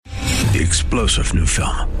the explosive new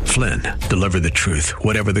film, Flynn, Deliver the Truth,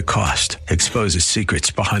 Whatever the Cost, exposes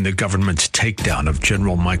secrets behind the government's takedown of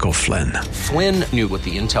General Michael Flynn. Flynn knew what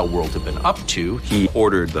the intel world had been up to. He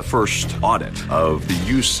ordered the first audit of the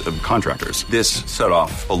use of contractors. This set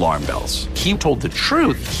off alarm bells. He told the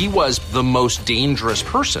truth. He was the most dangerous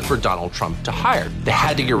person for Donald Trump to hire. They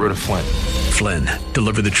had to get rid of Flynn. Flynn,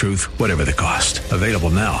 Deliver the Truth, Whatever the Cost. Available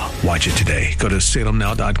now. Watch it today. Go to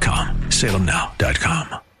salemnow.com.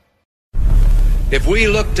 salemnow.com. If we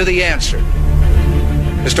look to the answer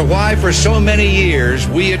as to why for so many years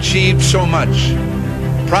we achieved so much,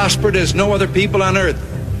 prospered as no other people on earth,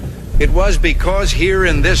 it was because here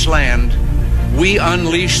in this land we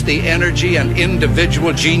unleashed the energy and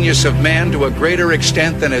individual genius of man to a greater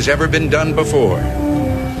extent than has ever been done before.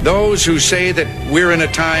 Those who say that we're in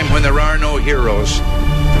a time when there are no heroes,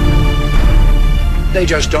 they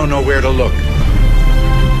just don't know where to look.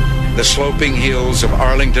 The sloping hills of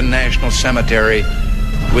Arlington National Cemetery,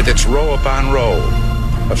 with its row upon row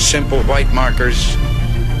of simple white markers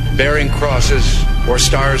bearing crosses or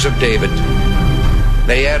stars of David,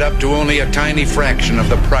 they add up to only a tiny fraction of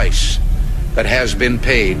the price that has been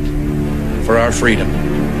paid for our freedom.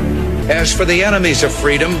 As for the enemies of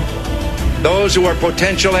freedom, those who are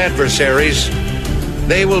potential adversaries,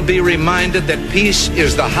 they will be reminded that peace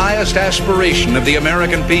is the highest aspiration of the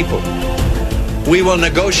American people. We will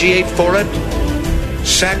negotiate for it,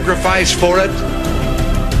 sacrifice for it.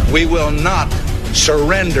 We will not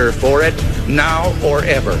surrender for it now or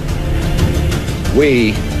ever.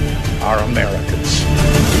 We are Americans.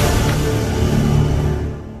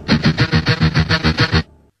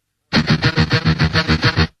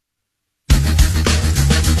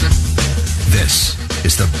 This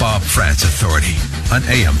is the Bob Frantz Authority on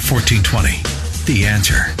AM 1420. The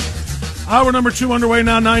Answer. Hour number 2 underway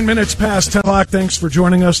now, 9 minutes past 10 o'clock. Thanks for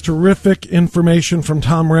joining us. Terrific information from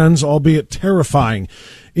Tom Renz, albeit terrifying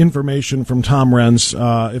information from Tom Renz.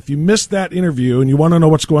 If you missed that interview and you want to know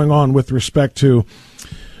what's going on with respect to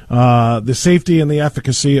the safety and the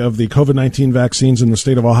efficacy of the COVID-19 vaccines in the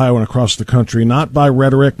state of Ohio and across the country, not by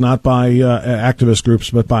rhetoric, not by activist groups,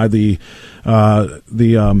 but by the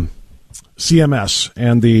CMS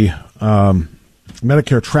and the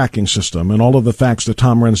Medicare tracking system and all of the facts that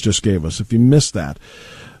Tom Renz just gave us. If you missed that,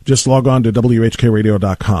 just log on to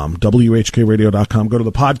WHKRadio.com. WHKRadio.com. Go to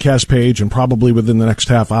the podcast page, and probably within the next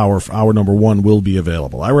half hour, hour number 1 will be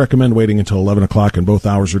available. I recommend waiting until 11 o'clock and both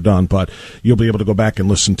hours are done, but you'll be able to go back and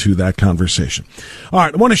listen to that conversation. All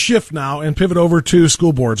right, I want to shift now and pivot over to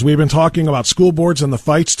school boards. We've been talking about school boards and the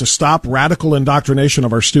fights to stop radical indoctrination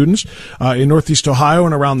of our students in Northeast Ohio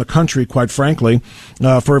and around the country, quite frankly.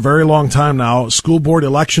 For a very long time now, school board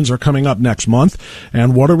elections are coming up next month,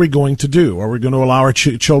 and what are we going to do? Are we going to allow our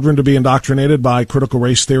children to be indoctrinated by critical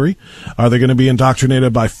race theory? Are they going to be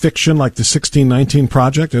indoctrinated by fiction like the 1619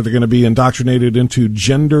 Project? Are they going to be indoctrinated into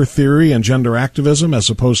gender theory and gender activism as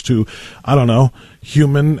opposed to, I don't know,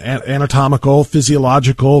 human, anatomical,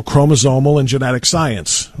 physiological, chromosomal, and genetic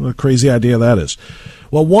science? What a crazy idea that is.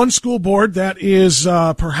 Well, one school board that is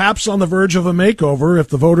perhaps on the verge of a makeover, if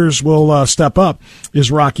the voters will step up,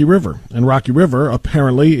 is Rocky River. And Rocky River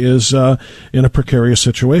apparently is in a precarious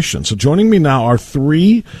situation. So joining me now are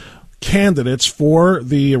 3 candidates for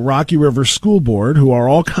the Rocky River School Board who are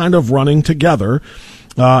all kind of running together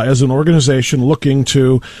as an organization looking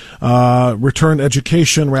to return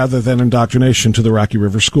education rather than indoctrination to the Rocky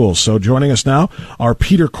River schools. So joining us now are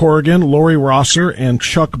Peter Corrigan, Lori Rosser, and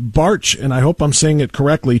Chuck Bartsche, and I hope I'm saying it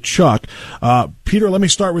correctly, Chuck. Peter, let me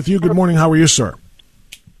start with you. Good morning. How are you, sir?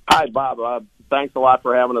 Hi, Bob. Thanks a lot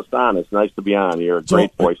for having us on. It's nice to be on. You're a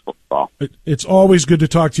great voice for call. It's always good to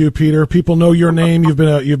talk to you, Peter. People know your name. You've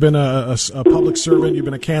been a public servant. You've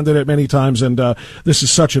been a candidate many times, and this is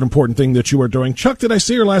such an important thing that you are doing. Chuck, did I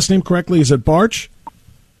say your last name correctly? Is it Bartsche?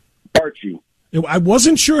 Bartsche. I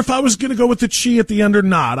wasn't sure if I was going to go with the chi at the end or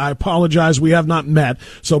not. I apologize. We have not met.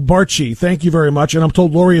 So, Bartsche, thank you very much. And I'm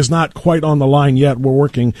told Lori is not quite on the line yet. We're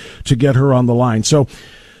working to get her on the line. So,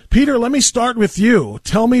 Peter, let me start with you.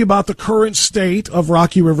 Tell me about the current state of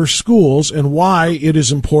Rocky River Schools and why it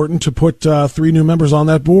is important to put 3 new members on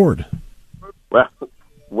that board.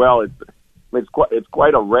 Well, it's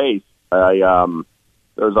quite a race.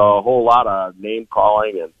 There's a whole lot of name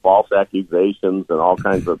calling and false accusations and all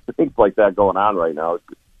kinds of things like that going on right now. It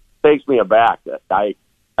takes me aback. I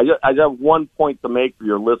just have one point to make for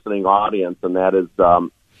your listening audience, and that is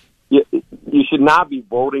you should not be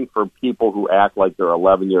voting for people who act like they're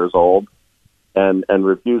 11 years old and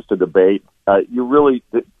refuse to debate.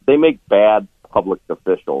 They make bad public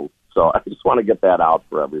officials. So I just want to get that out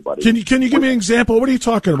for everybody. Can you give me an example? What are you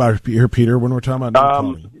talking about here, Peter, when we're talking about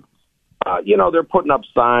name calling? They're putting up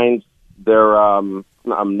signs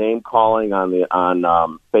name calling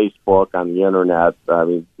on Facebook, on the internet. I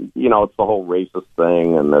mean, it's the whole racist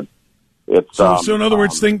thing, and it's so in other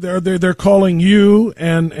words, they're calling you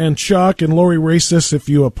and Chuck and Lori racist if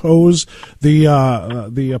you oppose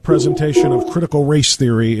the presentation of critical race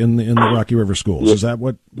theory in the Rocky River schools. Is that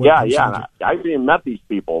what yeah. I haven't even met these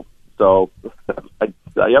people, so I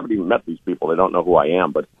haven't even met these people. They don't know who I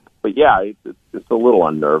am, but yeah, it's a little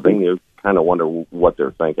unnerving. You kind of wonder what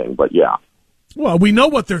they're thinking, but yeah. Well, we know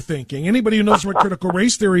what they're thinking. Anybody who knows what critical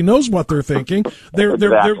race theory knows what they're thinking.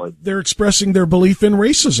 They're expressing their belief in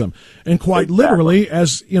racism, and quite literally,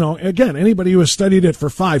 as again, anybody who has studied it for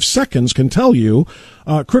 5 seconds can tell you,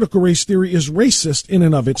 critical race theory is racist in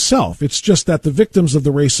and of itself. It's just that the victims of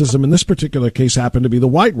the racism in this particular case happen to be the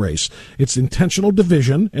white race. It's intentional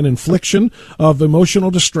division and infliction of emotional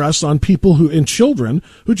distress on people and children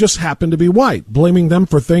who just happen to be white, blaming them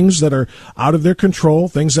for things that are out of their control,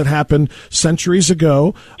 things that happened centuries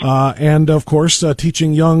ago, and of course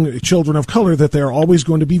teaching young children of color that they're always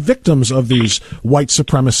going to be victims of these white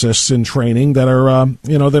supremacists in training that are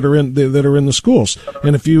that are in the schools.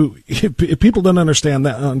 And if people don't understand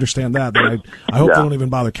that, then I hope they don't even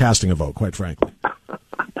bother casting a vote, quite frankly.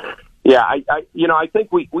 Yeah, I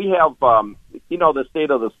think we have the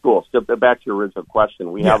state of the schools. Back to your original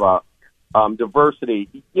question, we have a diversity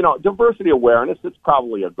awareness. It's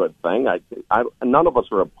probably a good thing. None of us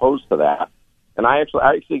are opposed to that. And I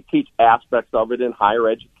actually teach aspects of it in higher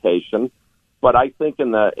education, but I think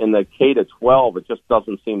in the K to 12, it just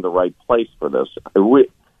doesn't seem the right place for this.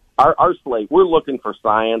 Our slate, we're looking for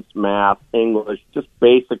science, math, English, just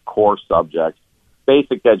basic core subjects,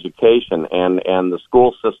 basic education, and the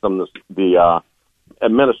school system, the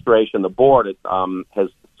administration, the board, has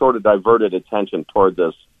sort of diverted attention toward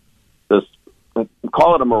this.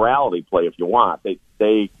 Call it a morality play if you want.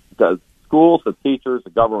 The schools, the teachers,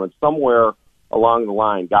 the government, somewhere along the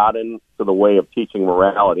line got into the way of teaching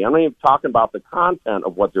morality. I'm not even talking about the content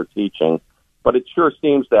of what they're teaching, but it sure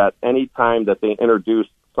seems that any time that they introduce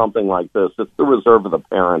something like this, it's the reserve of the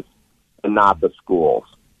parents and not the schools.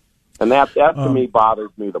 And that to me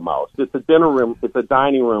bothers me the most. It's a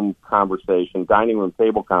dining room conversation, dining room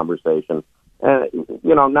table conversation, and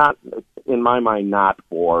not in my mind, not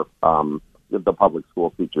for the public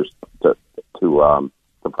school teachers to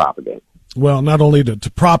propagate. Well, not only to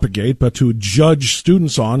propagate, but to judge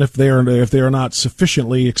students on if they are not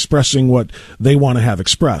sufficiently expressing what they want to have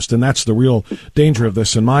expressed, and that's the real danger of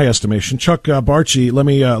this, in my estimation. Chuck Bartsche, let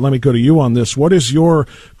me go to you on this. What is your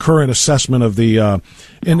current assessment of the?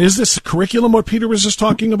 And is this curriculum what Peter was just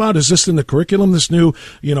talking about? Is this in the curriculum? This new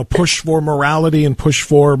push for morality and push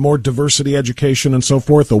for more diversity education and so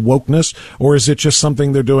forth, the wokeness, or is it just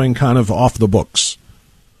something they're doing kind of off the books?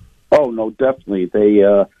 Oh no, definitely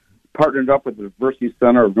they. Partnered up with the Diversity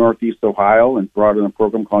Center of Northeast Ohio and brought in a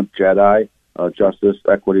program called JEDI, Justice,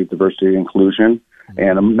 Equity, Diversity, Inclusion.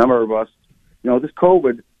 And a number of us, this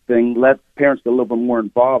COVID thing let parents get a little bit more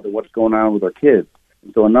involved in what's going on with their kids.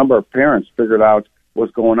 And so a number of parents figured out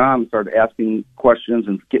what's going on and started asking questions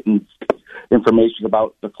and getting information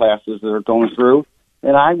about the classes that are going through.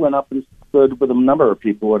 And I went up and stood with a number of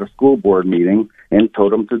people at a school board meeting and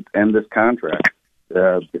told them to end this contract.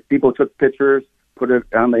 People took pictures, put it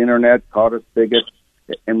on the internet, called us bigots,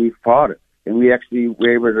 and we fought it. And we actually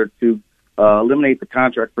were able to eliminate the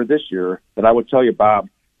contract for this year. But I would tell you, Bob,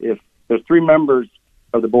 if there's 3 members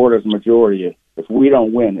of the board as a majority, if we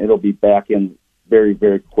don't win, it'll be back in very,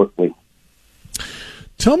 very quickly.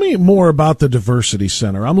 Tell me more about the Diversity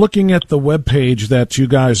Center. I'm looking at the webpage that you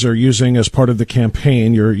guys are using as part of the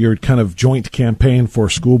campaign, your kind of joint campaign for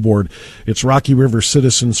school board. It's Rocky River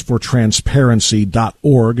Citizens for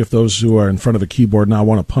Transparency.org, if those who are in front of a keyboard now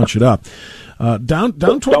want to punch it up. Down toward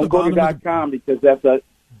don't the go bottom to .com because that's a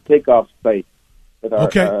takeoff site that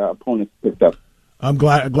our opponents picked up. I'm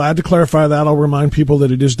glad to clarify that. I'll remind people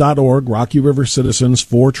that it is .org, Rocky River Citizens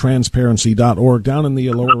for Transparency.org. Down in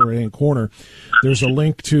the lower right-hand corner, there's a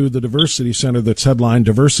link to the Diversity Center that's headlined,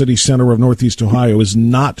 Diversity Center of Northeast Ohio is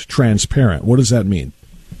not transparent. What does that mean?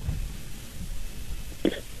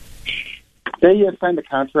 They signed a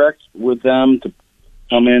contract with them to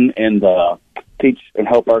come in and teach and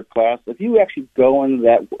help our class. If you actually go on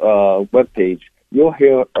that webpage, you'll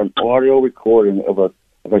hear an audio recording of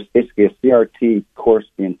basically a CRT course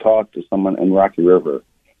being taught to someone in Rocky River.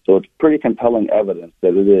 So it's pretty compelling evidence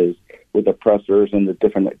that it is with oppressors and the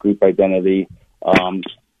different group identity.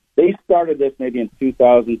 They started this maybe in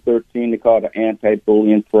 2013. They call it an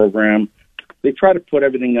anti-bullying program. They try to put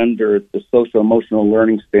everything under the social-emotional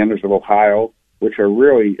learning standards of Ohio, which are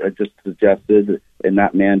really just suggested and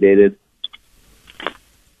not mandated.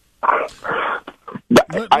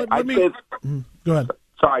 let me go ahead.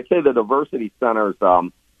 Sorry, I'd say the diversity centers.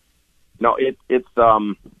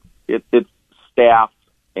 It's staffed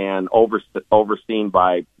and overseen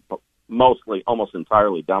by mostly, almost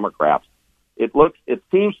entirely Democrats. It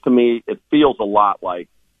seems to me, it feels a lot like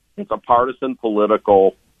it's a partisan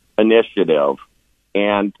political initiative.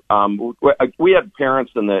 And we had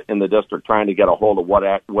parents in the district trying to get a hold of what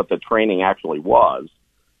the training actually was,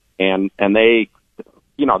 and they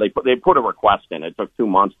put a request in. It took 2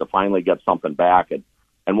 months to finally get something back,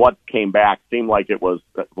 and what came back seemed like it was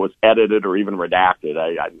edited or even redacted.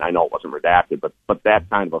 I know it wasn't redacted, but that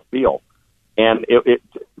kind of a feel. And it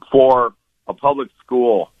for a public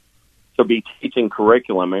school to be teaching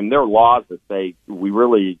curriculum, and there are laws that say we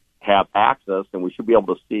really have access and we should be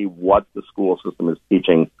able to see what the school system is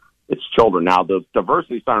teaching its children. Now, the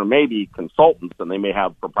diversity center may be consultants and they may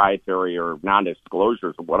have proprietary or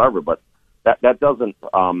non-disclosures or whatever, but that doesn't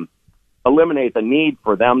eliminate the need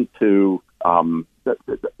for them to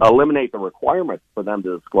eliminate the requirements for them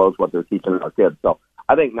to disclose what they're teaching our kids. So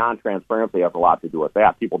I think non-transparency has a lot to do with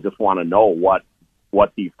that. People just want to know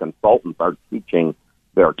what these consultants are teaching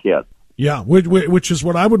their kids. Yeah, which is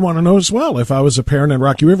what I would want to know as well if I was a parent in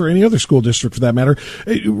Rocky River, any other school district for that matter.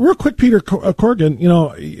 Hey, real quick, Peter Corrigan,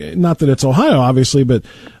 not that it's Ohio, obviously, but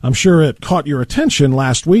I'm sure it caught your attention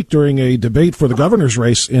last week during a debate for the governor's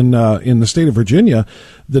race in the state of Virginia.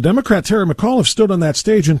 The Democrat Terry McAuliffe stood on that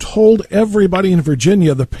stage and told everybody in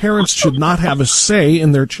Virginia the parents should not have a say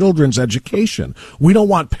in their children's education. We don't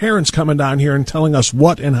want parents coming down here and telling us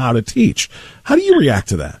what and how to teach. How do you react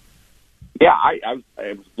to that? Yeah, I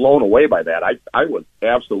was blown away by that. I was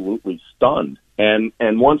absolutely stunned. And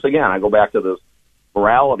once again, I go back to this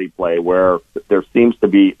morality play where there seems to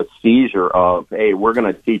be a seizure of, hey, we're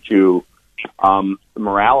going to teach you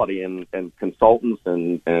morality, and consultants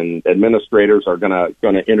and administrators are going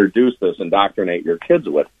to introduce this, indoctrinate your kids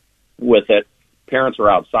with it. Parents are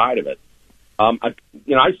outside of it.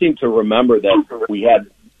 I seem to remember that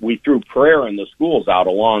we threw prayer in the schools out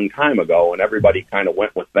a long time ago, and everybody kind of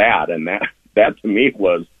went with that. And that to me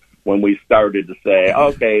was when we started to say,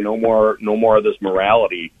 okay, no more of this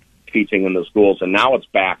morality teaching in the schools. And now it's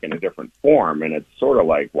back in a different form. And it's sort of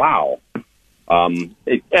like, wow.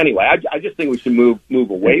 Anyway, I just think we should move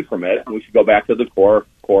away from it, and we should go back to the core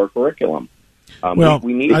curriculum.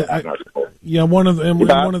 We need that in our schools. Yeah, one of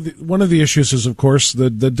the issues is, of course, the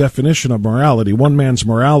definition of morality. One man's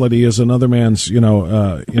morality is another man's. I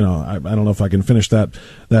don't know if I can finish that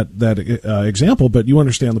example, but you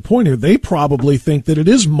understand the point here. They probably think that it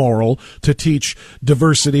is moral to teach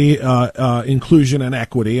diversity, inclusion, and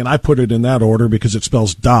equity, and I put it in that order because it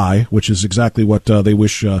spells die, which is exactly what they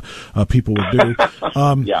wish people would do.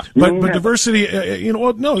 But diversity, in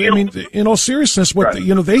all seriousness,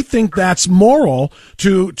 they think that's moral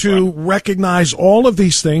to recognize all of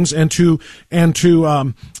these things and to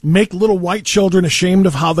make little white children ashamed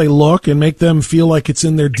of how they look and make them feel like it's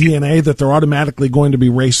in their DNA that they're automatically going to be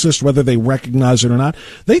racist, whether they recognize it or not.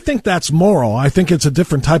 They think that's moral. I think it's a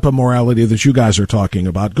different type of morality that you guys are talking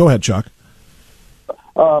about. Go ahead, Chuck.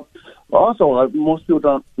 Also, most people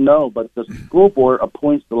don't know, but the school board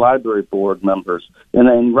appoints the library board members. And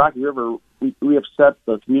in Rocky River, we upset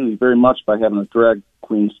the community very much by having a drag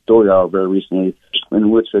queen story hour very recently, in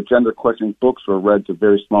which gender questioning books were read to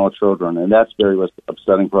very small children, and that's very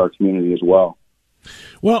upsetting for our community as well.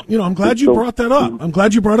 Well, I'm glad you brought that up. I'm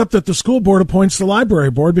glad you brought up that the school board appoints the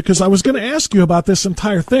library board, because I was going to ask you about this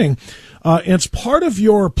entire thing. It's part of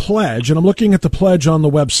your pledge, and I'm looking at the pledge on the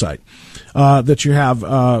website that you have,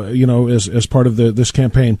 as part of this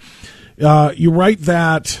campaign. You write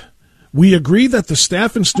that we agree that the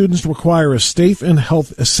staff and students require a safe and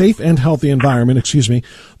healthy environment.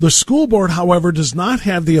 The school board, however, does not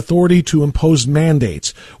have the authority to impose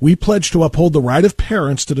mandates. We pledge to uphold the right of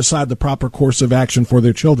parents to decide the proper course of action for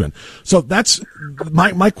their children. So that's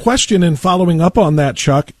my question in following up on that,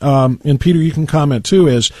 Chuck, and Peter, you can comment too,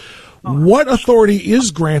 is what authority is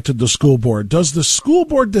granted the school board? Does the school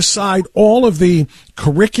board decide all of the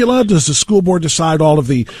curricula? Does the school board decide all of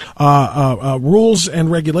the rules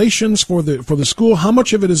and regulations for the school? How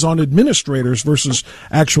much of it is on administrators versus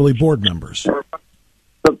actually board members?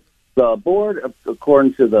 The board,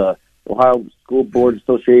 according to the Ohio School Board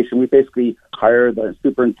Association, we basically hire the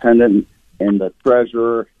superintendent and the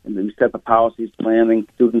treasurer, and then we set the policies, planning,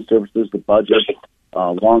 student services, the budget,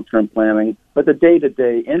 long-term planning, but the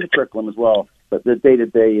day-to-day, and the curriculum as well, but the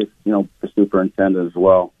day-to-day is, the superintendent as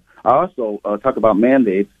well. I also talk about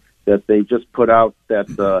mandates that they just put out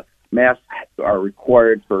that masks are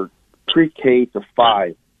required for pre-K to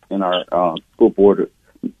 5 in our school board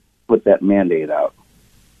put that mandate out.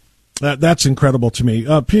 That's incredible to me.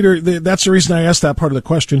 Peter, that's the reason I asked that part of the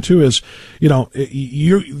question, too, is,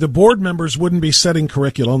 the board members wouldn't be setting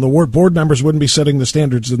curriculum. The board members wouldn't be setting the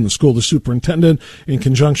standards in the school. The superintendent, in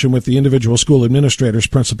conjunction with the individual school administrators,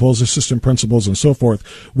 principals, assistant principals, and so forth,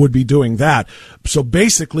 would be doing that. So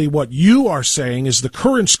basically what you are saying is the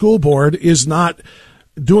current school board is not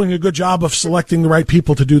doing a good job of selecting the right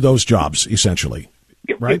people to do those jobs, essentially.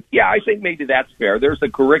 Right? Yeah, I think maybe that's fair. There's a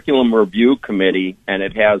curriculum review committee, and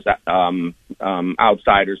it has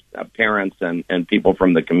outsiders, parents, and people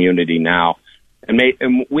from the community now. And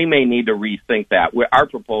we may need to rethink that. Our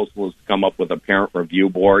proposal is to come up with a parent review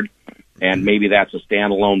board, and maybe that's a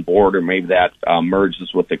standalone board, or maybe that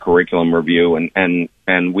merges with the curriculum review,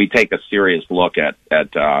 and we take a serious look at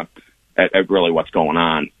really what's going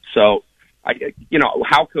on. So,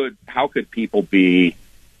 how could people be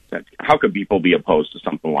opposed to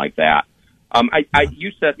something like that?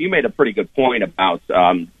 You made a pretty good point about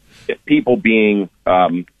people being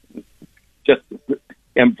just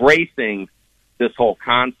embracing this whole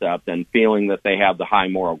concept and feeling that they have the high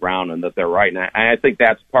moral ground and that they're right. And I think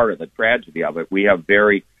that's part of the tragedy of it. We have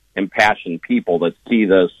very impassioned people that see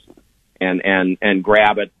this and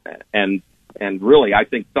grab it. And really, I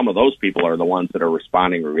think some of those people are the ones that are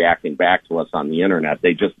responding or reacting back to us on the Internet.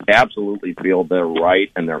 They just absolutely feel they're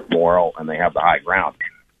right and they're moral and they have the high ground.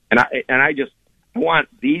 And I want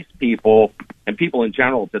these people and people in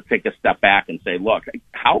general to take a step back and say, look,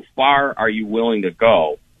 how far are you willing to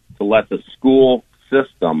go to let the school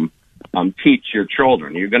system teach your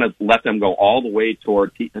children? You're going to let them go all the way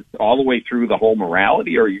through the whole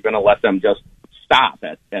morality, or are you going to let them just stop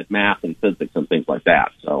at math and physics and things like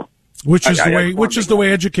that? So. Which is the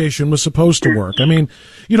way education was supposed to work. I mean,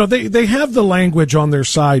 they have the language on their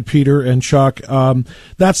side, Peter and Chuck.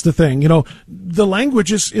 That's the thing. The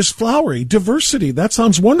language is flowery. Diversity, that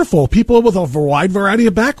sounds wonderful. People with a wide variety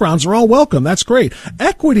of backgrounds are all welcome. That's great.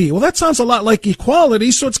 Equity, well, that sounds a lot like equality,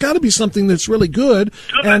 so it's got to be something that's really good.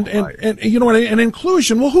 And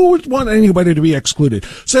inclusion, well, who would want anybody to be excluded?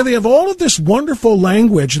 So they have all of this wonderful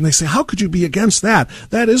language, and they say, how could you be against that?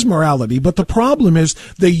 That is morality. But the problem is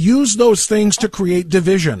they use those things to create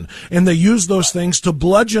division, and they use those things to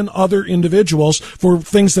bludgeon other individuals for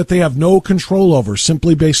things that they have no control over,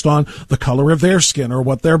 simply based on the color of their skin or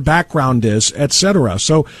what their background is, etc.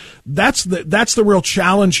 So that's the real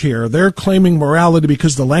challenge here. They're claiming morality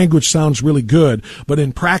because the language sounds really good, but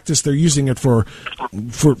in practice they're using it for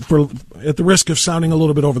at the risk of sounding a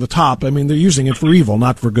little bit over the top. I mean, they're using it for evil,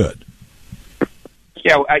 not for good.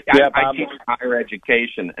 Yeah, I teach higher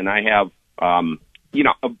education, and I have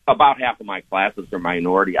about half of my classes are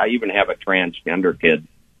minority. I even have a transgender kid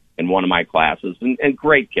in one of my classes, and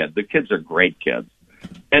great kids. The kids are great kids,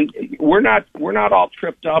 and we're not all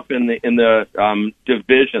tripped up in the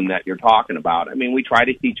division that you're talking about. I mean, we try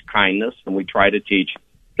to teach kindness, and we try to teach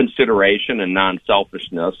consideration and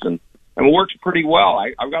non-selfishness, and it works pretty well.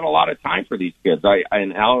 I've got a lot of time for these kids.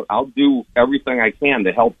 I'll do everything I can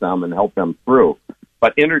to help them and help them through.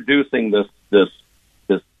 But introducing this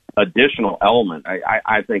additional element,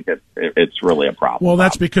 I think it's really a problem. Well,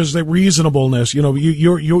 that's because the reasonableness.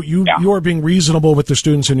 You are being reasonable with the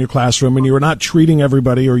students in your classroom, and you are not treating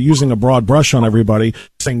everybody or using a broad brush on everybody,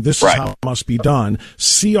 saying this is how it must be done.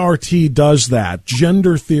 CRT does that.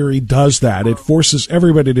 Gender theory does that. It forces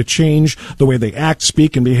everybody to change the way they act,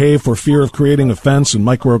 speak, and behave for fear of creating offense and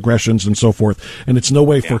microaggressions and so forth. And it's no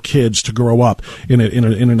way for kids to grow up in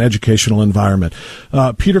an educational environment.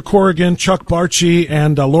 Peter Corrigan, Chuck Bartsche,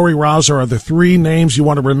 and Lori Rouser are the three names you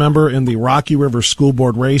want to remember in the Rocky River School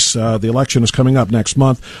Board race. The election is coming up next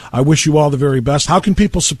month. I wish you all the very best. How can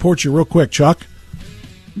people support you real quick, Chuck?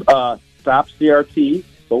 Stop CRT,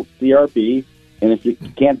 vote CRB, and if you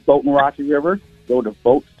can't vote in Rocky River, go to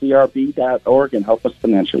votecrb.org and help us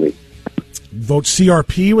financially. Vote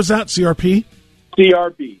CRP, was that? CRP?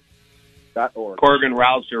 CRB.org. Corrigan,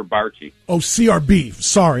 Rouser, Bartsche. Oh, CRB.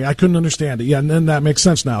 Sorry, I couldn't understand it. Yeah, and then that makes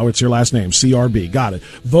sense now. It's your last name, CRB. Got it.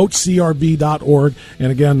 VoteCRB.org. And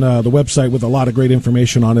again, the website with a lot of great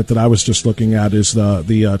information on it that I was just looking at is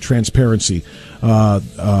the transparency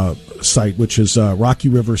site, which is Rocky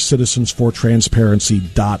River Citizens for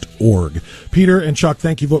Transparency.org. Peter and Chuck,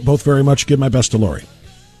 thank you both very much. Give my best to Lori.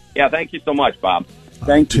 Yeah, thank you so much, Bob.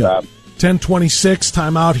 Thank you, Bob. 10:26,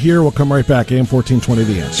 time out here. We'll come right back. AM 1420,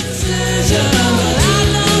 The Answer.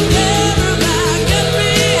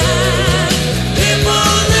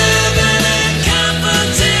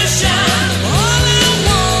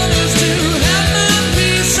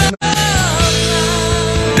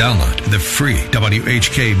 Download the free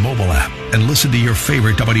WHK mobile app and listen to your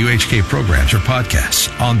favorite WHK programs or podcasts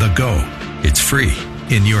on the go. It's free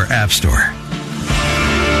in your app store.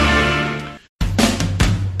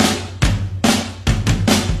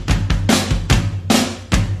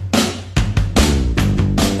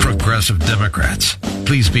 Progressive Democrats.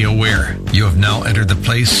 Please be aware, you have now entered the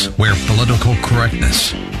place where political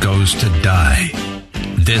correctness goes to die.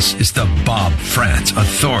 This is the Bob France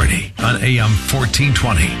Authority on AM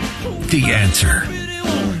 1420. The Answer.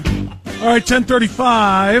 All right,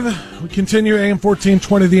 10:35. We continue AM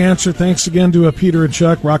 1420, The Answer. Thanks again to Peter and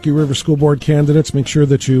Chuck, Rocky River School Board candidates. Make sure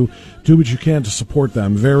that you do what you can to support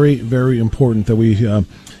them. Very, very important that we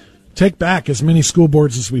take back as many school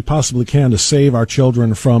boards as we possibly can to save our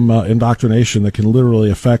children from indoctrination that can literally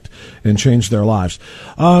affect and change their lives.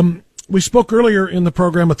 We spoke earlier in the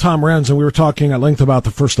program with Tom Renz, and we were talking at length about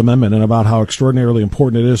the First Amendment and about how extraordinarily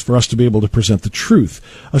important it is for us to be able to present the truth,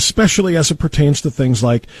 especially as it pertains to things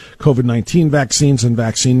like COVID-19 vaccines and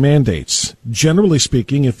vaccine mandates. Generally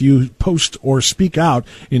speaking, if you post or speak out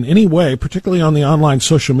in any way, particularly on the online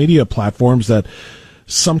social media platforms that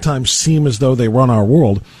sometimes seem as though they run our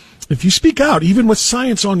world, if you speak out, even with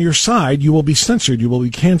science on your side, you will be censored, you will be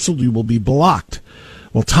canceled, you will be blocked.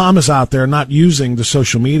 Well, Tom is out there not using the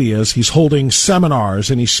social medias. He's holding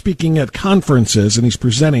seminars and he's speaking at conferences and he's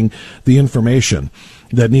presenting the information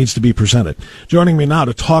that needs to be presented. Joining me now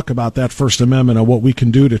to talk about that First Amendment and what we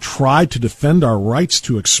can do to try to defend our rights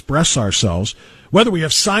to express ourselves, whether we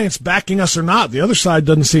have science backing us or not. The other side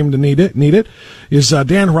doesn't seem to need it, is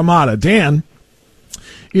Dan Hromada. Dan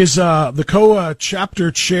is the co-chapter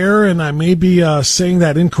chair, and I may be saying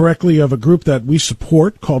that incorrectly, of a group that we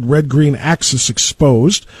support called Red Green Axis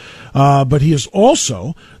Exposed. But he is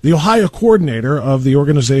also the Ohio coordinator of the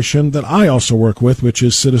organization that I also work with, which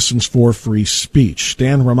is Citizens for Free Speech.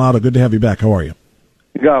 Dan Hromada, good to have you back. How are you?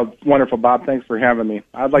 Yeah, wonderful, Bob. Thanks for having me.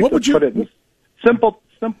 I'd like to put it in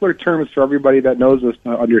simpler terms for everybody that knows us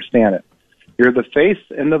to understand it. You're the face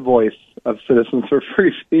and the voice of Citizens for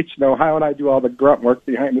Free Speech in Ohio, and I do all the grunt work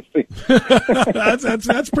behind the scenes.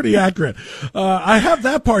 that's pretty accurate. I have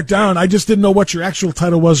that part down. I just didn't know what your actual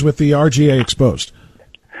title was with the RGA Exposed.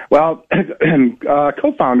 Well,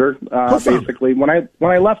 co-founder. Basically. When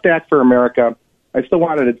I left Act for America, I still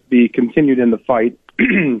wanted it to be continued in the fight.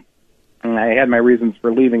 I had my reasons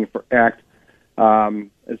for leaving for Act.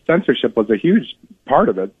 Censorship was a huge part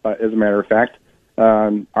of it, as a matter of fact.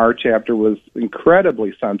 Our chapter was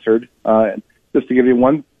incredibly censored. Just to give you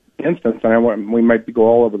one instance, and we might go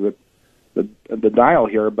all over the dial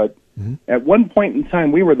here, but at one point in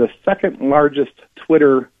time, we were the second largest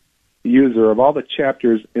Twitter user of all the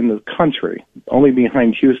chapters in the country, only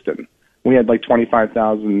behind Houston. We had like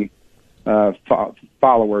 25,000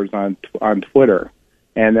 followers on Twitter,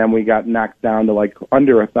 and then we got knocked down to like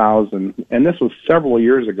under 1,000. And this was several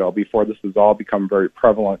years ago, before this has all become very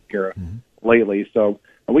prevalent here lately. So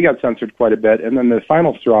we got censored quite a bit. And then the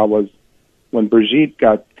final straw was when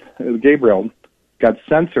Gabriel got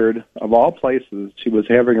censored, of all places. She was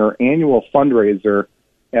having her annual fundraiser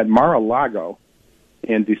at Mar-a-Lago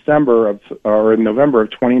in November of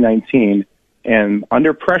 2019, and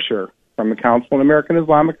under pressure from the Council on American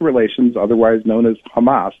Islamic Relations, otherwise known as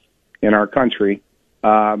Hamas in our country,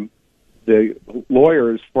 the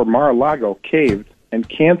lawyers for Mar-a-Lago caved and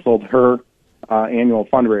canceled her annual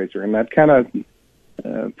fundraiser, and that kind of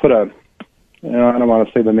put I don't want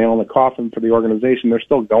to say the nail in the coffin for the organization. They're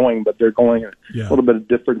still going, but they're going a little bit of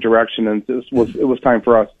different direction, and it was time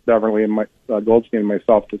for us, Beverly and Goldstein and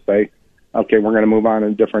myself, to say, okay, we're going to move on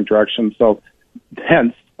in a different direction. So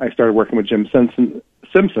hence, I started working with Jim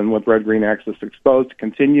Simpson with Red Green Axis Exposed to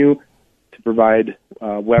continue to provide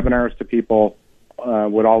webinars to people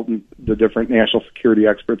with all the different national security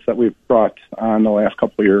experts that we've brought on the last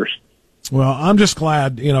couple of years. Well, I'm just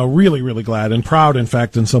glad, really, really glad and proud, in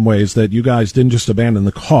fact, in some ways, that you guys didn't just abandon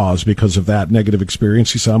the cause because of that negative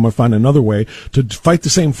experience. You said, I'm going to find another way to fight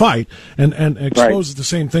the same fight and expose the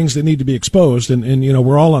same things that need to be exposed. And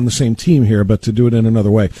we're all on the same team here, but to do it in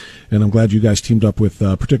another way. And I'm glad you guys teamed up with,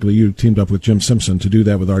 particularly you teamed up with Jim Simpson to do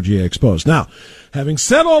that with RGA Exposed. Now, having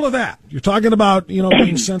said all of that, you're talking about,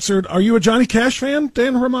 being censored. Are you a Johnny Cash fan,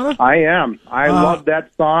 Dan Hromada? I am. I love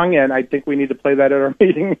that song, and I think we need to play that at our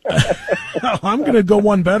meeting. I'm going to go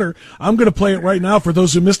one better. I'm going to play it right now for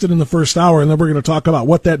those who missed it in the first hour, and then we're going to talk about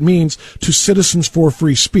what that means to Citizens for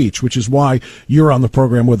Free Speech, which is why you're on the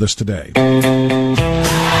program with us today.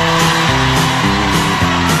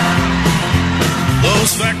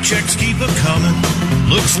 Those fact checks keep a-coming.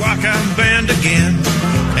 Looks like I'm banned again.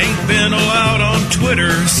 Ain't been allowed on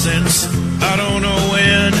Twitter since I don't know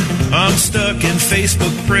when. I'm stuck in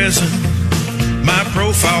Facebook prison. My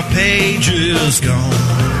profile page is gone.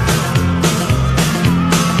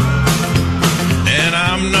 And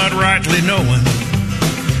I'm not rightly knowing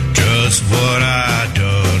just what I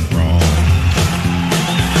done wrong.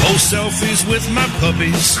 Post selfies with my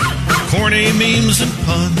puppies, corny memes and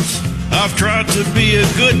puns. I've tried to be a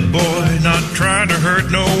good boy, not trying to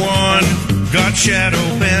hurt no one. Got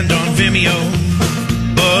shadow banned on Vimeo,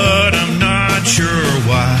 but I'm not sure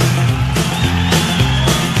why.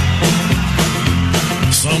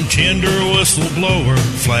 Some tender whistleblower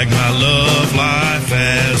flagged my love life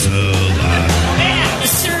as a lie.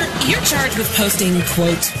 Sir, you're charged with posting,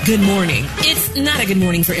 quote, good morning. It's not a good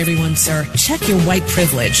morning for everyone, sir. Check your white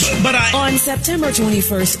privilege. But On September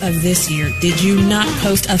 21st of this year, did you not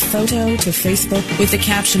post a photo to Facebook with the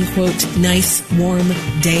caption, quote, nice, warm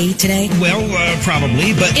day today? Well,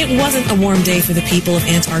 probably, but... It wasn't a warm day for the people of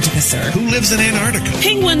Antarctica, sir. Who lives in Antarctica?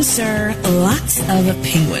 Penguins, sir. Lots of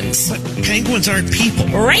penguins. But penguins aren't people.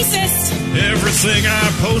 Racist! Everything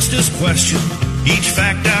I post is questioned. Each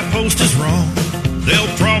fact I post is wrong.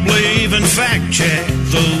 They'll probably even fact check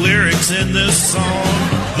the lyrics in this song.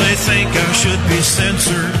 They think I should be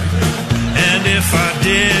censored, and if I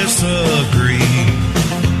disagree,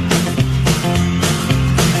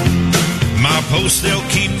 my posts they'll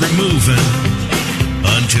keep removing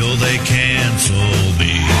until they cancel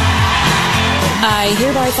me. I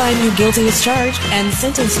hereby find you guilty as charged and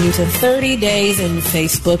sentence you to 30 days in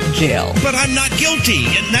Facebook jail. But I'm not guilty,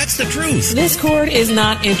 and that's the truth. This court is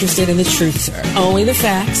not interested in the truth, sir. Only the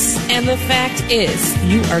facts. And the fact is,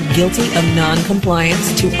 you are guilty of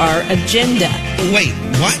non-compliance to our agenda. Wait,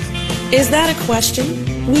 what? Is that a question?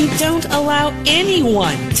 We don't allow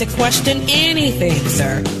anyone to question anything,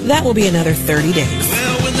 sir. That will be another 30 days.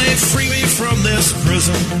 Well, when they free me from this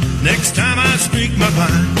prison, next time I speak my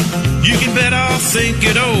mind, you can bet I'll think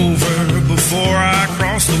it over before I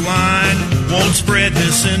cross the line. Won't spread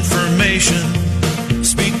misinformation,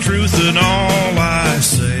 speak truth in all I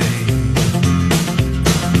say.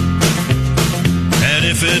 And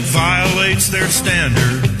if it violates their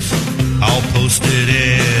standards, I'll post it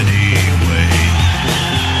anyway.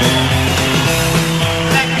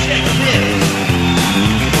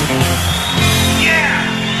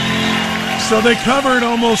 So they covered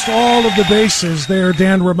almost all of the bases there,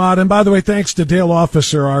 Dan Hromada. And by the way, thanks to Dale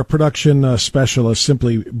Officer, our production specialist.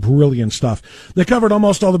 Simply brilliant stuff. They covered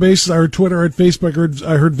almost all the bases. I heard Twitter, I heard Facebook,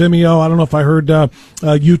 I heard Vimeo. I don't know if I heard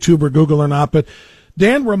YouTube or Google or not. But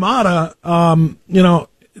Dan Hromada,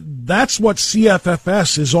 that's what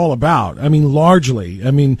CFFS is all about. I mean, largely.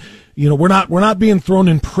 I mean, we're not being thrown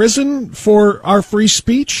in prison for our free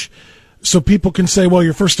speech. So people can say, well,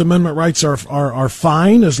 your First Amendment rights are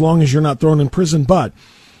fine as long as you're not thrown in prison. But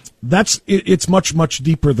it's much, much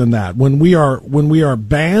deeper than that. When we are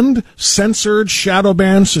banned, censored, shadow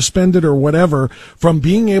banned, suspended, or whatever from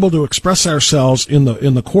being able to express ourselves in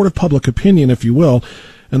the court of public opinion, if you will,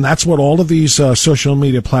 and that's what all of these social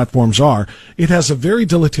media platforms are, it has a very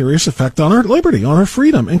deleterious effect on our liberty, on our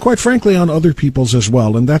freedom, and quite frankly on other people's as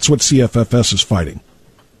well. And that's what CFFS is fighting.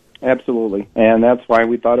 Absolutely, and that's why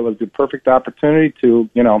we thought it was the perfect opportunity to,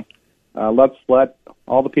 let's let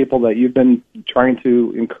all the people that you've been trying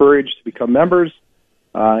to encourage to become members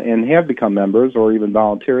and have become members, or even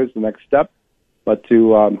volunteer is the next step, but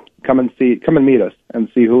to come and meet us and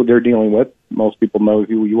see who they're dealing with. Most people know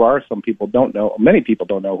who you are. Some people don't know. Many people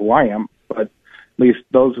don't know who I am, but at least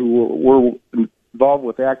those who were involved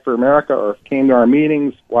with Act for America or came to our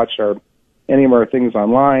meetings, watched any of our things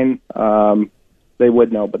online. They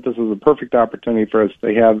would know, but this is a perfect opportunity for us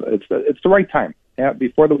to have. It's the right time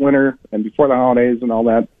before the winter and before the holidays and all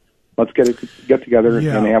that. Let's get together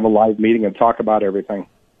and have a live meeting and talk about everything.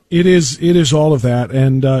 It is all of that.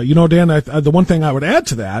 And, Dan, the one thing I would add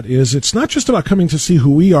to that is it's not just about coming to see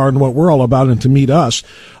who we are and what we're all about and to meet us.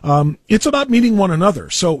 It's about meeting one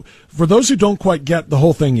another. So for those who don't quite get the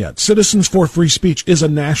whole thing yet, Citizens for Free Speech is a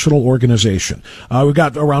national organization. We've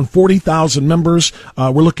got around 40,000 members.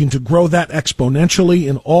 We're looking to grow that exponentially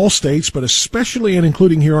in all states, but especially and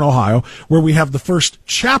including here in Ohio, where we have the first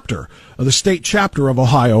chapter, the state chapter of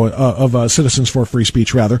Ohio, of Citizens for Free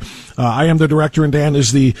Speech, rather. I am the director, and Dan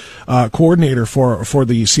is the coordinator for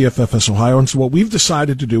the CFFS Ohio. And so what we've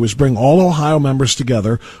decided to do is bring all Ohio members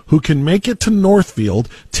together who can make it to Northfield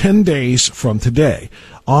 10 days from today.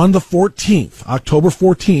 On the 14th, October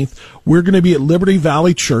 14th, we're going to be at Liberty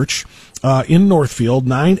Valley Church in Northfield,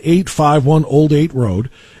 9851 Old 8 Road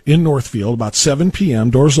in Northfield, about 7 p.m.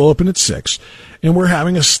 Doors will open at 6. And we're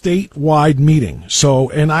having a statewide meeting. So,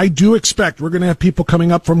 and I do expect we're going to have people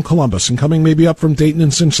coming up from Columbus and coming maybe up from Dayton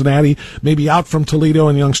and Cincinnati, maybe out from Toledo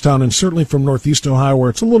and Youngstown, and certainly from Northeast Ohio, where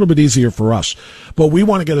it's a little bit easier for us. But we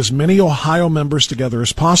want to get as many Ohio members together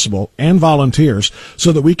as possible and volunteers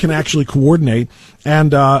so that we can actually coordinate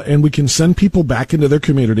and we can send people back into their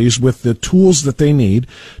communities with the tools that they need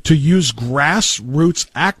to use grassroots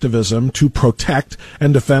activism to protect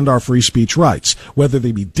and defend defend our free speech rights, whether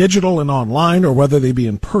they be digital and online or whether they be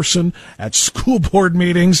in person at school board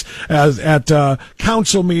meetings, at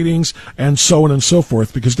council meetings, and so on and so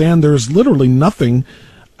forth. Because, Dan, there's literally nothing,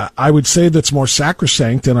 I would say, that's more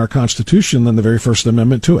sacrosanct in our Constitution than the very First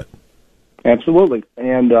Amendment to it. Absolutely.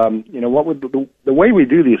 And, the way we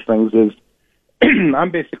do these things is I'm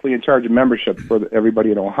basically in charge of membership for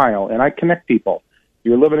everybody in Ohio, and I connect people.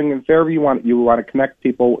 You're living in Fairview, you want to connect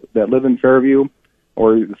people that live in Fairview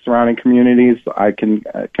or the surrounding communities. I can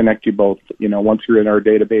connect you both, once you're in our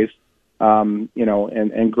database,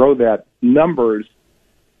 and grow that numbers.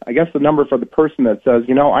 I guess the number for the person that says,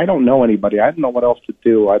 I don't know anybody. I don't know what else to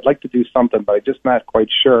do. I'd like to do something, but I'm just not quite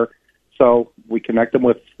sure. So we connect them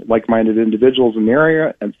with like-minded individuals in the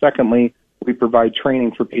area. And secondly, we provide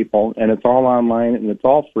training for people, and it's all online and it's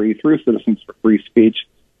all free through Citizens for Free Speech.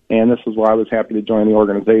 And this is why I was happy to join the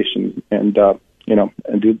organization and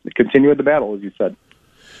continue with the battle, as you said.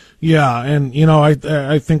 Yeah, and,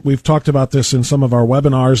 I think we've talked about this in some of our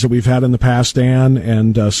webinars that we've had in the past, Dan,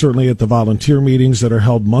 and certainly at the volunteer meetings that are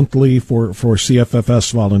held monthly for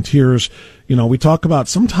CFFS volunteers. We talk about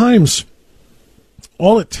sometimes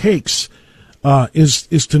all it takes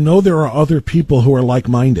is to know there are other people who are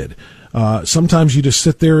like-minded. Sometimes you just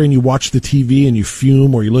sit there and you watch the TV and you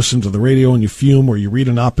fume, or you listen to the radio and you fume, or you read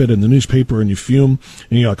an op-ed in the newspaper and you fume,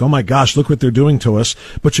 and you're like, oh my gosh, look what they're doing to us,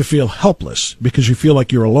 but you feel helpless because you feel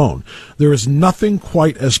like you're alone. There is nothing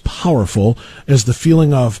quite as powerful as the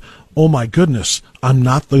feeling of, oh my goodness, I'm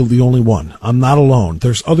not the only one. I'm not alone.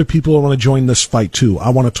 There's other people who want to join this fight too. I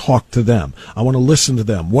want to talk to them. I want to listen to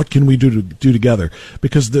them. What can we do together?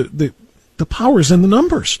 Because the power is in the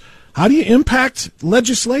numbers. How do you impact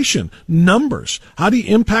legislation? Numbers. How do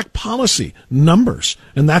you impact policy? Numbers.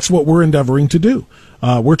 And that's what we're endeavoring to do.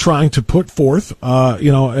 We're trying to put forth,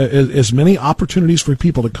 as many opportunities for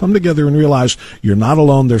people to come together and realize you're not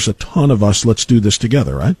alone. There's a ton of us. Let's do this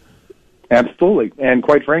together, right? Absolutely. And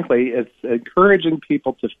quite frankly, it's encouraging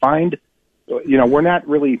people to find, we're not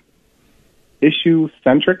really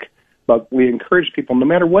issue-centric, but we encourage people, no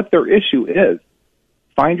matter what their issue is,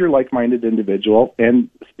 find your like-minded individual and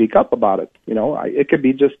speak up about it. It could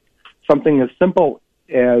be just something as simple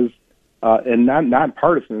as, and not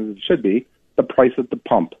partisan as it should be, the price at the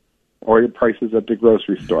pump or your prices at the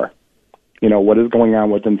grocery store. What is going on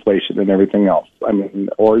with inflation and everything else.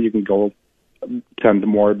 Or you can tend to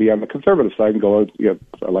more be on the conservative side and go,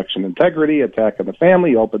 election integrity, attack on the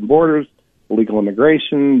family, open borders, illegal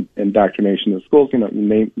immigration, indoctrination of schools.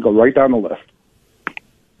 Go right down the list.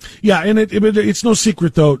 Yeah, and it's no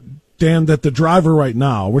secret, though, Dan, that the driver right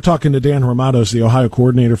now, we're talking to Dan Hromada, who's the Ohio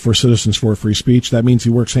coordinator for Citizens for Free Speech. That means he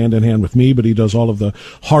works hand in hand with me, but he does all of the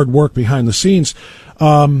hard work behind the scenes.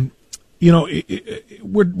 We're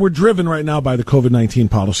driven right now by the COVID-19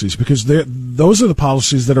 policies because those are the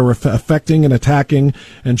policies that are affecting and attacking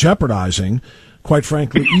and jeopardizing, quite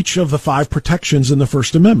frankly, each of the 5 protections in the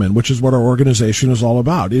First Amendment, which is what our organization is all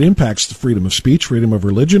about. It impacts the freedom of speech, freedom of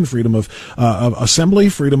religion, freedom of assembly,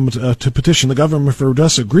 freedom to petition the government for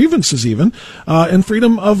redress of grievances even, and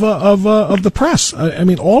freedom of the press.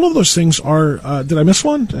 All of those things are, did I miss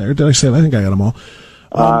one? Or did I say it? I think I got them all.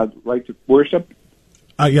 Right to worship?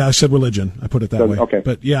 Yeah, I said religion. I put it that way. Okay.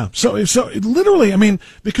 But yeah, so literally,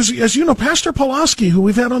 because as you know, Pastor Pulaski, who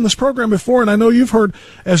we've had on this program before, and I know you've heard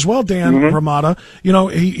as well, Dan Hromada,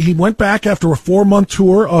 he went back after a 4-month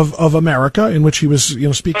tour of America in which he was,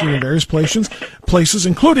 speaking in various places,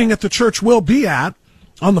 including at the church we'll be at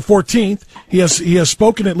on the 14th. He has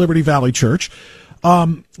spoken at Liberty Valley Church.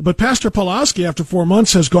 But Pastor Pulaski, after 4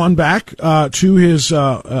 months, has gone back to his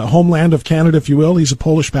homeland of Canada, if you will. He's a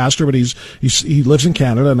Polish pastor, but he lives in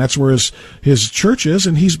Canada, and that's where his church is.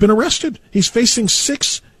 And he's been arrested. He's facing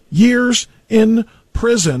 6 years in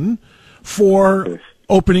prison for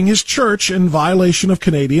opening his church in violation of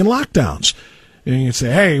Canadian lockdowns. And you can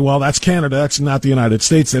say, hey, well, that's Canada. That's not the United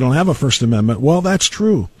States. They don't have a First Amendment. Well, that's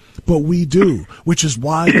true. But we do, which is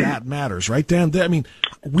why that matters, right, Dan?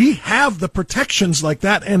 We have the protections like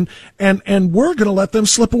that, and we're going to let them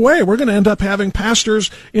slip away. We're going to end up having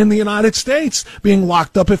pastors in the United States being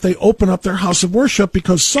locked up if they open up their house of worship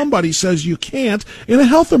because somebody says you can't in a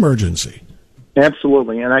health emergency.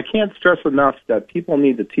 Absolutely, and I can't stress enough that people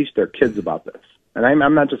need to teach their kids about this. And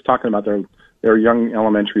I'm not just talking about their young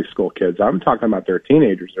elementary school kids. I'm talking about their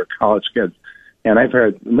teenagers, their college kids. And I've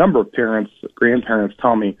had a number of parents, grandparents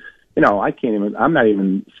tell me, I'm not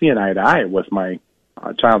even seeing eye to eye with my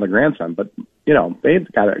child or grandson, but,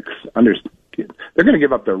 they've got to understand. They're going to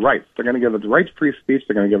give up their rights. They're going to give up the right to free speech.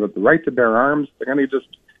 They're going to give up the right to bear arms. They're going to just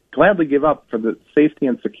gladly give up for the safety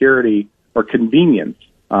and security or convenience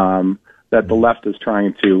that the left is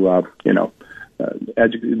trying to,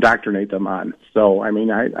 indoctrinate them on. So, I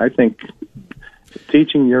mean, I think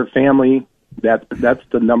teaching your family that's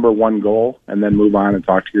the number one goal, and then move on and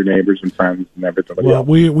talk to your neighbors and friends and everything. Well,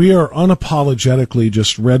 we are unapologetically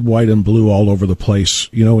just red, white, and blue all over the place,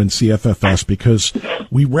 in CFFS, because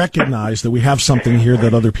we recognize that we have something here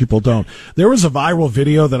that other people don't. There was a viral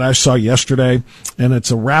video that I saw yesterday, and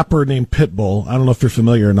it's a rapper named Pitbull. I don't know if you're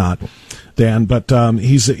familiar or not, Dan, but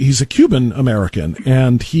he's a Cuban American,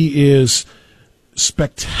 and he is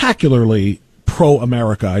spectacularly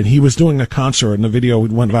pro-America, and he was doing a concert, and the video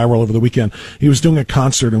went viral over the weekend. He was doing a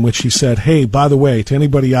concert in which he said, hey, by the way, to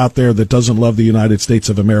anybody out there that doesn't love the United States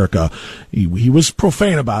of America, he was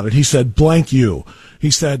profane about it. He said, blank you.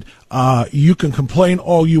 He said, you can complain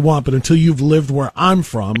all you want, but until you've lived where I'm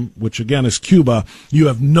from, which again is Cuba, you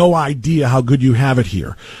have no idea how good you have it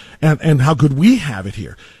here, and how good we have it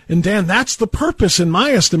here. And Dan, that's the purpose, in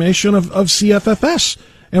my estimation, of CFFS.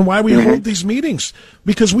 And why we hold these meetings,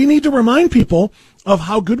 because we need to remind people of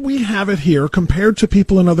how good we have it here compared to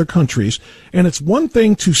people in other countries. And it's one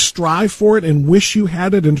thing to strive for it and wish you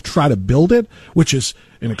had it and to try to build it, which is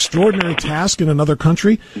an extraordinary task in another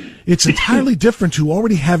country. It's entirely different to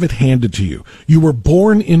already have it handed to you. You were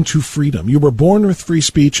born into freedom. You were born with free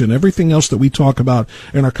speech and everything else that we talk about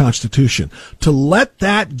in our Constitution. To let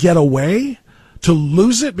that get away, to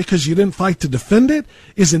lose it because you didn't fight to defend it,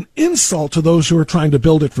 is an insult to those who are trying to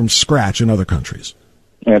build it from scratch in other countries.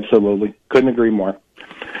 Absolutely. Couldn't agree more.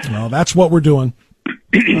 Well, that's what we're doing.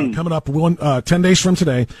 Coming up 10 days from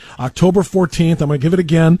today, October 14th. I'm going to give it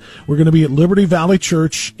again. We're going to be at Liberty Valley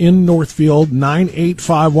Church in Northfield,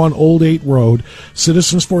 9851 Old 8 Road,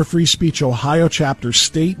 Citizens for Free Speech Ohio chapter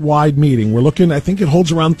statewide meeting. We're looking, I think it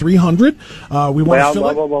holds around 300. We want to fill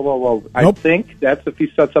it. Whoa. Nope. I think that's if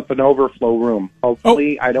he sets up an overflow room.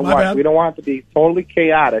 Hopefully, we don't want it to be totally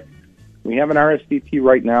chaotic. We have an RSVP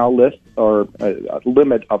right now list, or a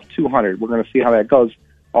limit of 200. We're going to see how that goes.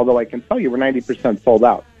 Although I can tell you we're 90% sold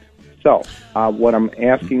out. So what I'm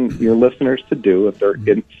asking your listeners to do, if they're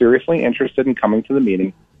seriously interested in coming to the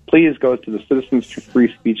meeting, please go to the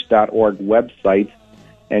citizensforfreespeech.org website,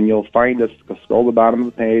 and you'll find us. Scroll to the bottom of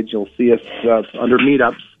the page. You'll see us under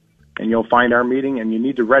meetups, and you'll find our meeting, and you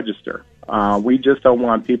need to register. We just don't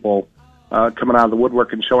want people coming out of the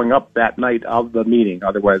woodwork and showing up that night of the meeting.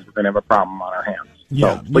 Otherwise, we're going to have a problem on our hands.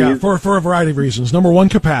 Yeah, for a variety of reasons. Number one,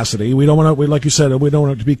 capacity. We don't want to, like you said, we don't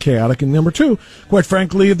want it to be chaotic. And number two, quite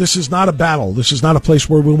frankly, this is not a battle. This is not a place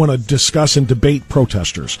where we want to discuss and debate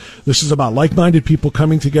protesters. This is about like-minded people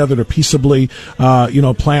coming together to peaceably,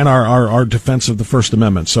 plan our defense of the First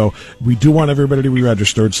Amendment. So we do want everybody to be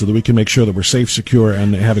registered so that we can make sure that we're safe, secure,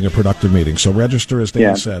 and having a productive meeting. So register, as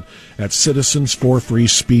Dan said, at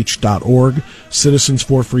citizensforfreespeech.org,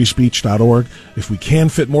 citizensforfreespeech.org. If we can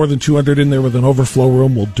fit more than 200 in there with an overflow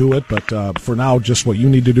room, we'll do it, but for now, just what you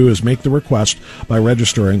need to do is make the request by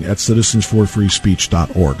registering at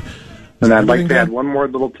citizensforfreespeech.org. And I'd like to add one more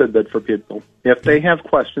little tidbit for people. If they have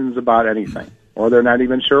questions about anything, or they're not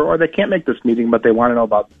even sure, or they can't make this meeting, but they want to know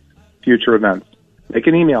about future events, they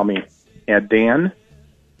can email me at Dan,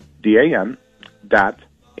 D-A-N, dot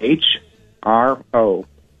H-R-O-M-A-D-A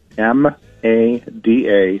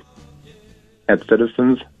at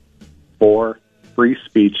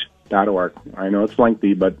citizensforfreespeech.org. I know it's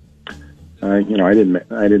lengthy, but I didn't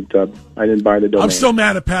buy the domain. I'm still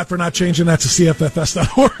mad at Pat for not changing that to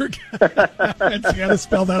CFFS.org. You got to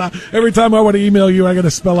spell that out. Every time I want to email you, I got to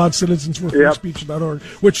spell out citizensforfreespeech.org,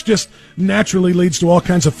 which just naturally leads to all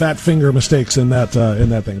kinds of fat finger mistakes in that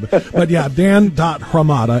thing. But yeah,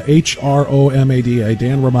 Dan.Hromada, H-R-O-M-A-D-A,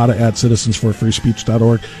 Dan Hromada at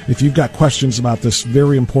citizensforfreespeech.org. If you've got questions about this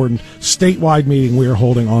very important statewide meeting we are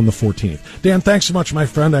holding on the 14th. Dan, thanks so much, my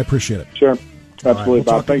friend. I appreciate it. Sure. Absolutely, right,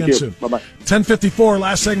 we'll Bob. Thank you. Soon. Bye-bye. 10:54,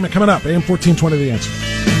 last segment coming up. AM 1420, The Answer.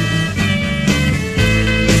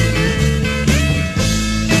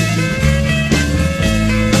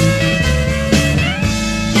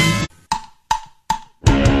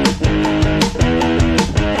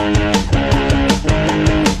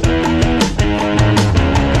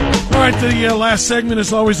 All right, the last segment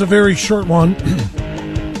is always a very short one,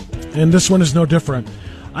 and this one is no different.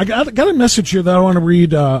 I got a message here that I want to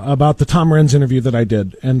read about the Tom Renz interview that I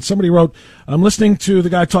did. And somebody wrote, I'm listening to the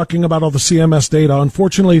guy talking about all the CMS data.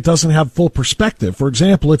 Unfortunately, it doesn't have full perspective. For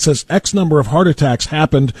example, it says X number of heart attacks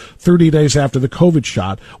happened 30 days after the COVID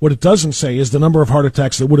shot. What it doesn't say is the number of heart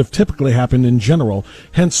attacks that would have typically happened in general.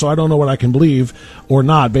 Hence, so I don't know what I can believe or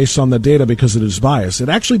not based on the data because it is biased. It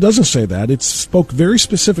actually doesn't say that. It spoke very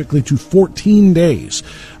specifically to 14 days,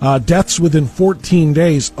 deaths within 14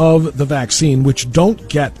 days of the vaccine, which don't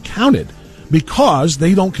get counted because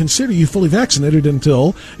they don't consider you fully vaccinated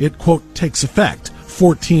until it, quote, takes effect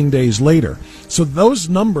 14 days later. So those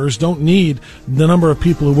numbers don't need the number of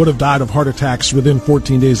people who would have died of heart attacks within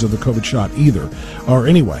 14 days of the COVID shot either. Or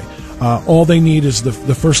anyway, all they need is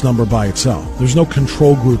the first number by itself. There's no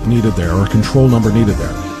control group needed there or control number needed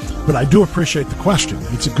there. But I do appreciate the question.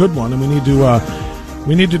 It's a good one, and we need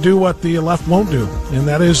to do what the left won't do, and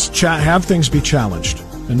that is have things be challenged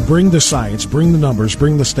and bring the science, bring the numbers,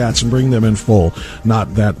 bring the stats, and bring them in full,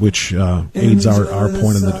 not that which aids our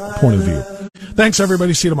point of view. Thanks,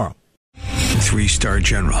 everybody. See you tomorrow. 3-star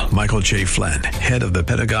General Michael J. Flynn, head of the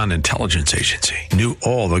Pentagon Intelligence Agency, knew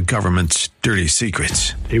all the government's dirty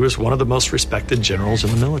secrets. He was one of the most respected generals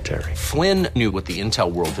in the military. Flynn knew what the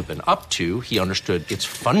intel world had been up to. He understood its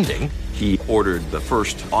funding. He ordered the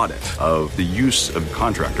first audit of the use of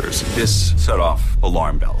contractors. This set off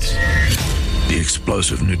alarm bells. The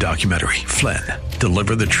explosive new documentary, Flynn,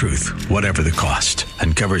 Deliver the Truth, Whatever the Cost,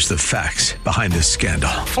 uncovers the facts behind this scandal.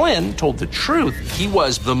 Flynn told the truth. He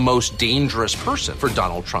was the most dangerous person for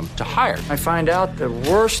Donald Trump to hire. I find out the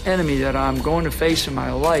worst enemy that I'm going to face in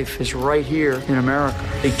my life is right here in America.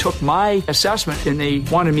 They took my assessment and they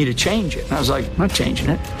wanted me to change it. And I was like, I'm not changing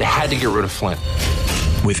it. They had to get rid of Flynn.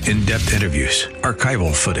 With in-depth interviews,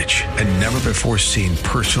 archival footage, and never-before-seen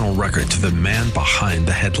personal records of the man behind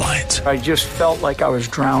the headlines. I just felt like I was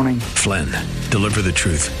drowning. Flynn, Deliver the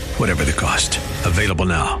Truth, Whatever the Cost. Available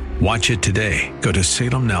now. Watch it today. Go to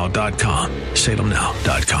salemnow.com.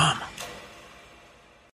 salemnow.com.